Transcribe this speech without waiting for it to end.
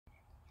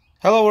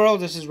Hello world,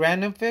 this is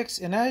Random Fix,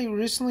 and I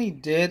recently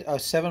did a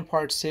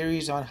 7-part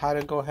series on how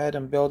to go ahead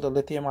and build a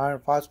lithium iron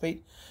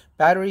phosphate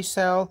battery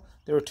cell.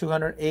 There were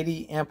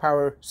 280 amp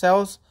hour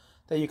cells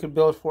that you could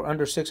build for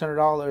under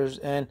 $600,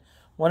 and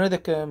one of the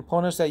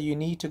components that you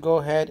need to go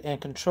ahead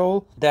and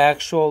control the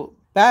actual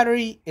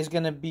battery is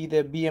going to be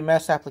the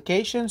BMS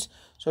applications.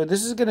 So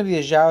this is going to be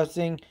a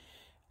Xiaoxiang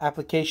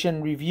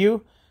application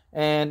review,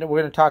 and we're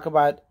going to talk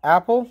about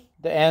Apple,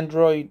 the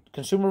Android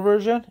consumer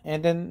version,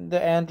 and then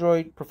the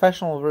Android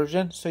professional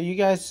version, so you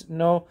guys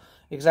know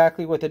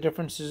exactly what the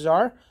differences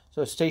are.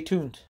 So stay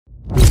tuned.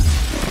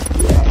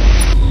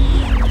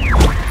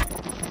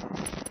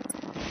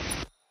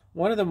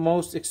 One of the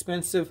most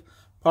expensive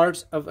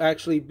parts of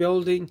actually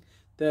building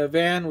the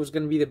van was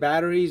going to be the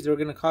batteries. They were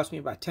going to cost me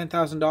about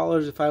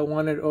 $10,000 if I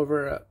wanted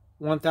over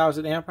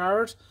 1,000 amp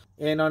hours.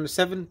 And on the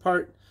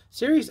 7-part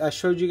series, I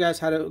showed you guys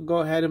how to go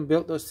ahead and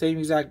build those same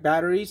exact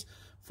batteries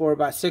for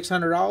about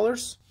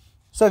 $600.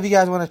 So if you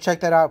guys want to check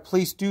that out,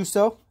 please do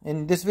so.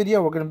 In this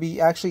video, we're going to be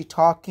actually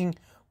talking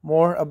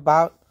more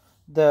about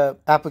the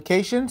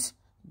applications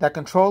that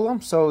control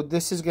them. So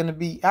this is going to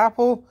be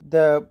Apple,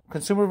 the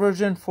consumer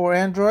version for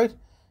Android,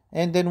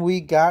 and then we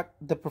got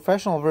the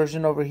professional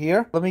version over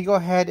here. Let me go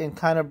ahead and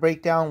kind of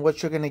break down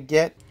what you're going to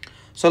get.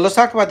 So let's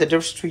talk about the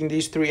difference between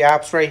these three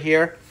apps right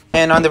here.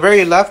 And on the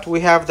very left,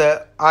 we have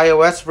the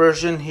iOS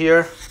version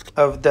here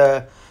of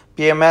the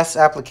BMS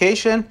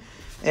application.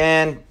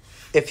 And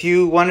if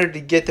you wanted to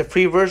get the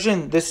free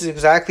version, this is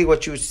exactly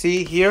what you would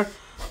see here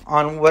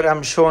on what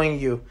I'm showing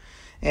you.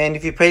 And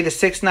if you pay the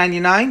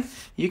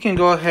 $6.99, you can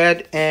go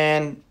ahead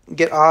and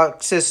get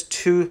access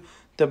to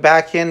the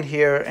back end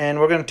here. And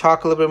we're going to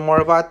talk a little bit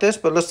more about this,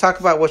 but let's talk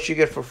about what you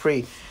get for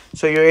free.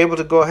 So you're able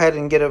to go ahead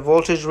and get a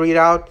voltage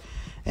readout,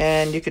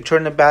 and you can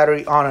turn the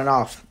battery on and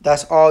off.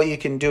 That's all you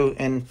can do,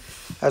 and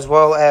as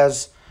well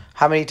as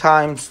how many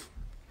times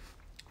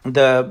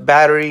the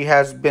battery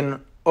has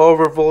been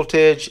over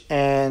voltage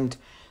and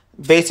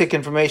basic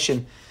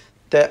information.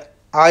 The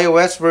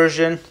iOS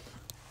version,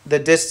 the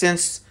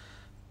distance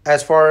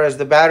as far as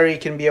the battery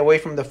can be away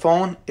from the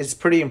phone is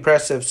pretty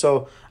impressive.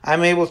 So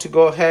I'm able to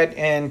go ahead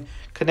and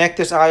connect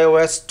this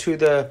iOS to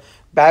the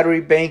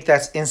battery bank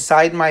that's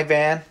inside my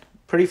van,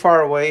 pretty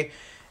far away,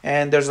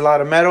 and there's a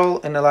lot of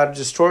metal and a lot of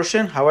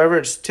distortion. However,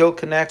 it still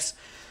connects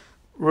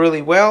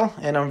really well,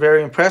 and I'm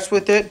very impressed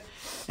with it.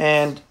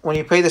 And when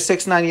you pay the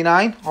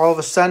 $6.99, all of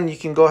a sudden you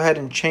can go ahead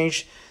and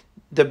change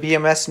the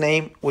BMS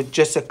name with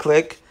just a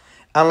click,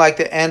 unlike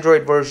the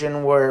Android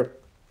version where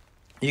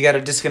you got to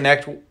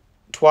disconnect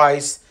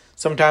twice.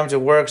 Sometimes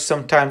it works,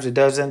 sometimes it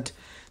doesn't.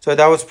 So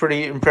that was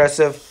pretty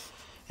impressive.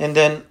 And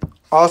then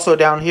also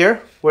down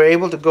here, we're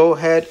able to go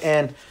ahead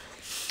and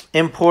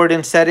import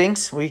in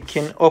settings. We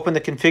can open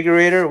the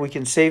configurator, we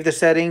can save the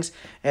settings,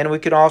 and we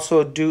can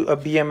also do a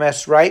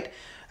BMS right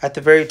at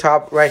the very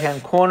top right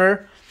hand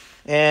corner.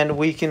 And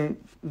we can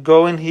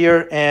go in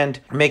here and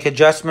make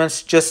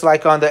adjustments just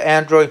like on the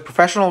Android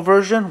professional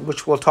version,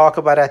 which we'll talk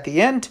about at the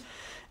end,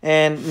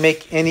 and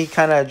make any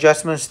kind of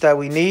adjustments that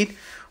we need.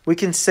 We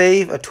can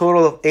save a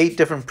total of 8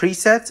 different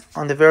presets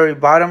on the very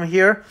bottom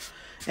here,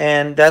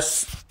 and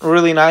that's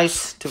really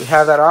nice to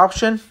have that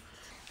option.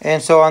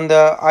 And so on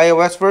the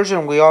iOS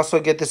version, we also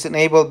get this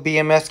enabled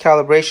BMS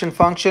calibration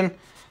function.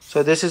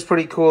 So this is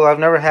pretty cool. I've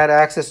never had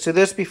access to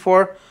this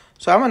before,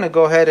 so I'm going to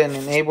go ahead and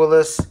enable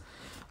this.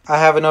 I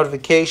have a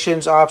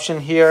notifications option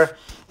here,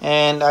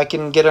 and I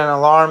can get an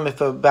alarm if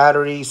a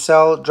battery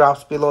cell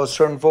drops below a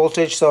certain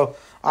voltage. So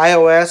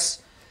iOS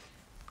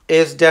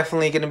is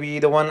definitely going to be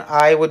the one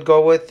I would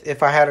go with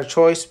if I had a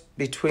choice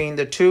between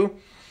the two.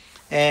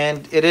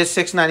 And it is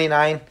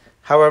 $6.99.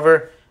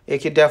 However, it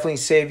could definitely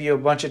save you a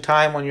bunch of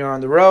time when you're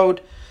on the road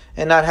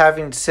and not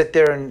having to sit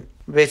there and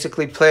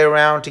basically play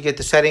around to get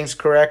the settings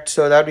correct.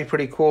 So that'd be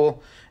pretty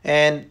cool.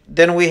 And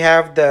then we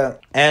have the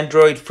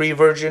Android free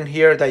version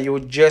here that you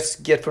would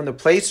just get from the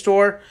Play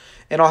Store.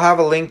 And I'll have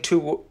a link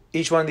to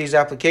each one of these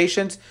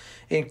applications,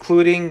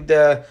 including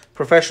the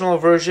professional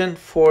version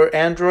for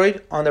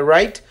Android on the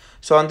right.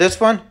 So on this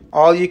one,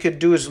 all you could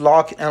do is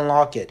lock and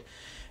unlock it.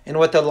 And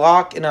what the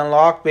lock and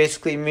unlock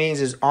basically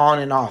means is on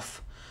and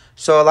off.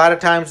 So a lot of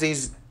times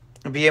these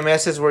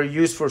BMSs were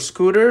used for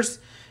scooters,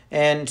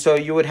 and so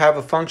you would have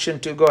a function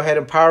to go ahead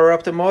and power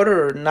up the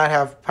motor or not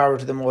have power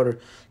to the motor.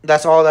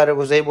 That's all that it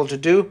was able to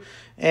do.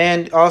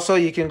 And also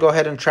you can go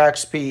ahead and track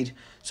speed.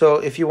 So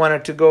if you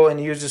wanted to go and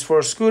use this for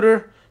a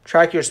scooter,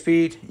 track your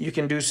speed, you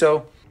can do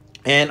so.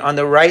 And on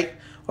the right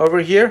over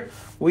here,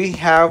 we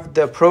have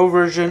the Pro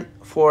version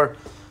for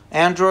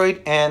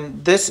Android,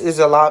 and this is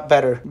a lot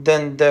better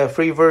than the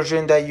free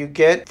version that you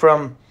get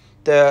from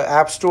the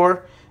App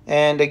Store.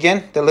 And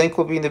again, the link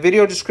will be in the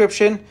video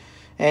description,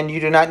 and you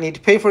do not need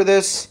to pay for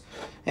this.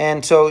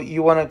 And so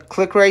you want to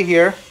click right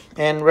here,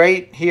 and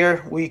right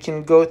here we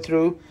can go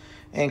through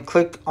and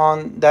click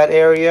on that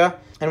area,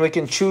 and we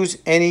can choose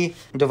any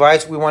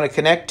device we want to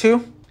connect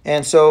to.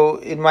 And so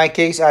in my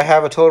case, I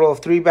have a total of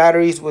 3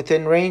 batteries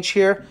within range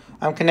here.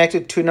 I'm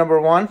connected to number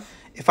 1.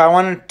 If I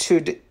wanted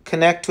to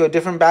connect to a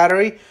different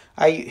battery,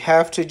 I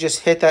have to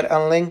just hit that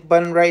unlink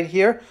button right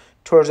here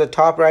towards the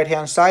top right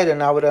hand side,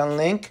 and I would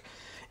unlink.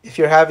 If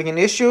you're having an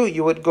issue,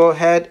 you would go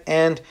ahead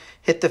and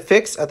hit the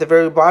fix at the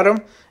very bottom,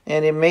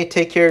 and it may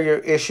take care of your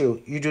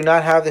issue. You do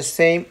not have the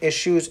same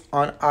issues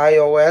on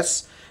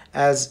iOS,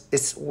 as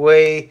it's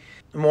way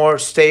more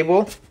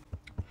stable.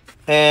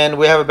 And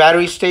we have a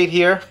battery state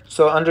here.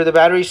 So under the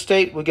battery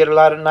state, we get a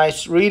lot of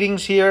nice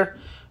readings here.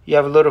 You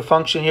have a little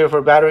function here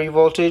for battery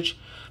voltage,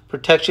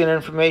 protection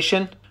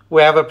information.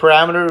 We have a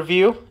parameter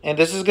view, and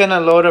this is going to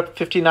load up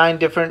 59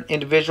 different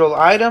individual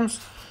items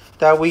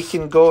that we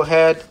can go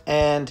ahead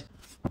and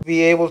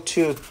be able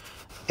to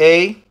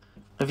A,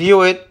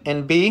 view it,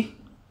 and B,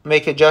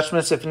 make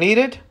adjustments if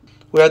needed.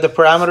 We have the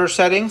parameter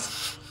settings.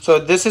 So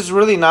this is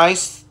really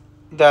nice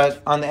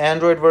that on the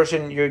Android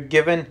version you're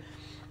given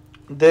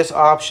this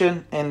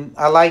option, and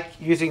I like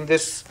using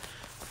this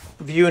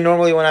view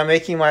normally when I'm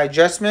making my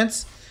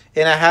adjustments.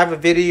 And I have a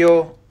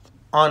video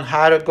on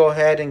how to go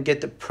ahead and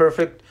get the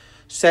perfect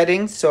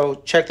settings,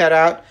 so check that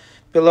out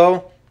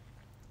below.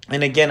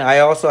 And again, I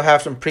also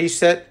have some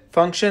preset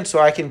functions, so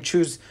I can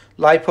choose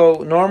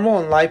lipo normal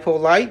and lipo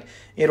light.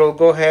 It'll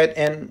go ahead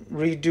and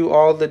redo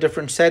all the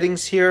different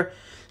settings here.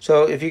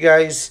 So if you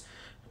guys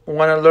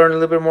want to learn a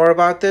little bit more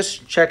about this,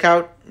 check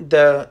out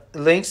the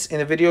links in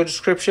the video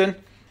description.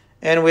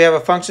 And we have a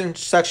function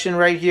section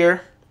right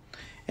here,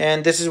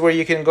 and this is where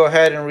you can go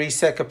ahead and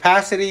reset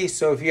capacity.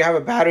 So if you have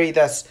a battery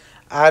that's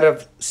out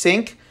of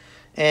sync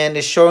and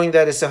is showing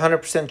that it's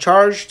 100%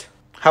 charged,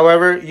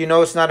 however, you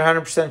know it's not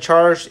 100%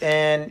 charged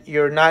and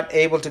you're not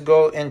able to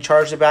go and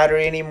charge the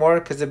battery anymore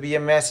because the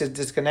BMS is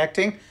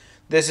disconnecting,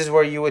 this is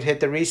where you would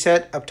hit the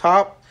reset up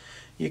top.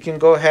 You can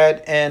go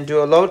ahead and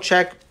do a load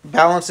check,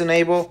 balance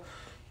enable,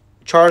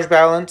 charge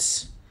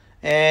balance,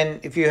 and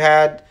if you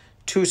had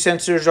 2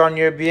 sensors on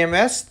your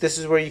BMS, this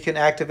is where you can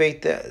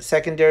activate the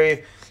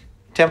secondary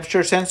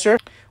temperature sensor.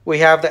 We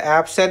have the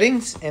app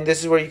settings, and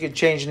this is where you can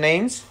change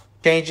names,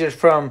 change it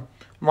from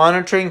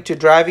monitoring to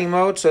driving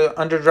mode. So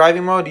under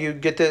driving mode, you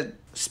get the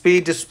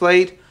speed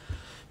displayed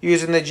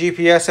using the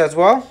GPS as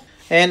well.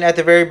 And at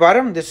the very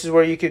bottom, this is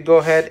where you could go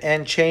ahead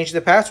and change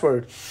the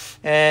password.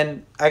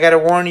 And I gotta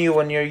warn you,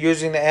 when you're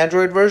using the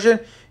Android version,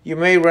 you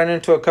may run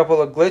into a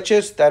couple of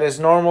glitches. That is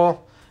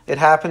normal. It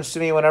happens to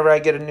me whenever I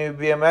get a new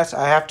BMS.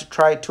 I have to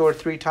try 2 or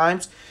 3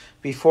 times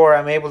before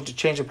I'm able to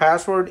change the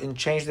password and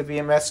change the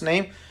BMS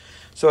name.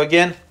 So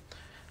again,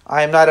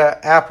 I'm not an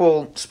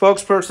Apple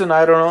spokesperson.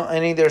 I don't know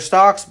any of their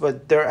stocks,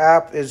 but their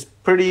app is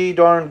pretty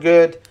darn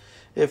good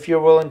if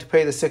you're willing to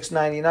pay the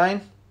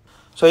 $6.99.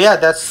 So yeah,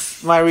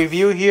 that's my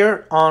review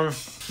here on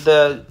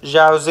the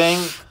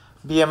Xiaoxiang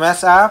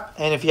BMS app.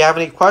 And if you have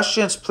any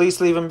questions,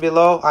 please leave them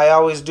below. I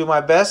always do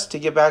my best to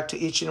get back to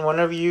each and one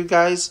of you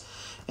guys.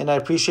 And I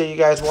appreciate you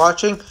guys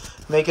watching.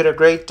 Make it a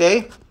great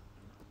day.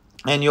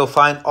 And you'll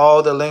find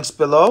all the links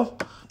below.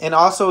 And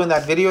also in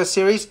that video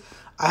series,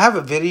 I have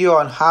a video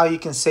on how you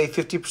can save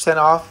 50%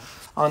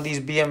 off on these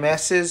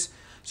BMSs.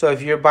 So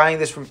if you're buying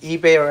this from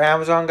eBay or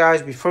Amazon,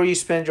 guys, before you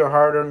spend your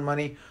hard-earned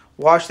money,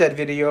 watch that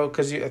video,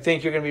 because I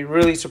think you're going to be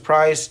really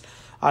surprised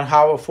on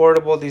how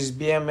affordable these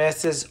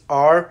BMSs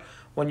are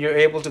when you're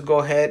able to go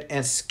ahead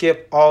and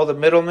skip all the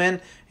middlemen.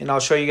 And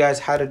I'll show you guys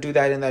how to do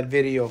that in that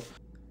video.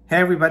 Hey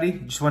everybody,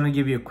 just want to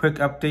give you a quick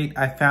update.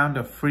 I found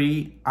a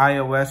free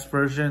iOS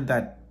version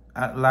that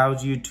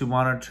allows you to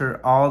monitor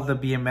all the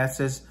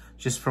BMSs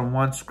just from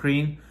one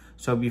screen.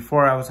 So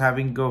before I was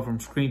having to go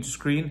from screen to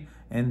screen,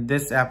 and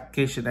this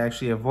application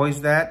actually avoids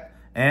that,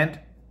 and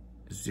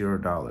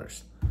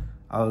 $0.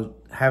 I'll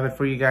have it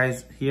for you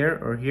guys here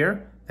or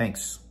here.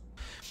 Thanks.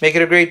 Make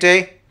it a great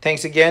day.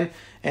 Thanks again,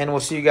 and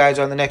we'll see you guys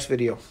on the next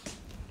video.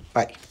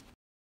 Bye.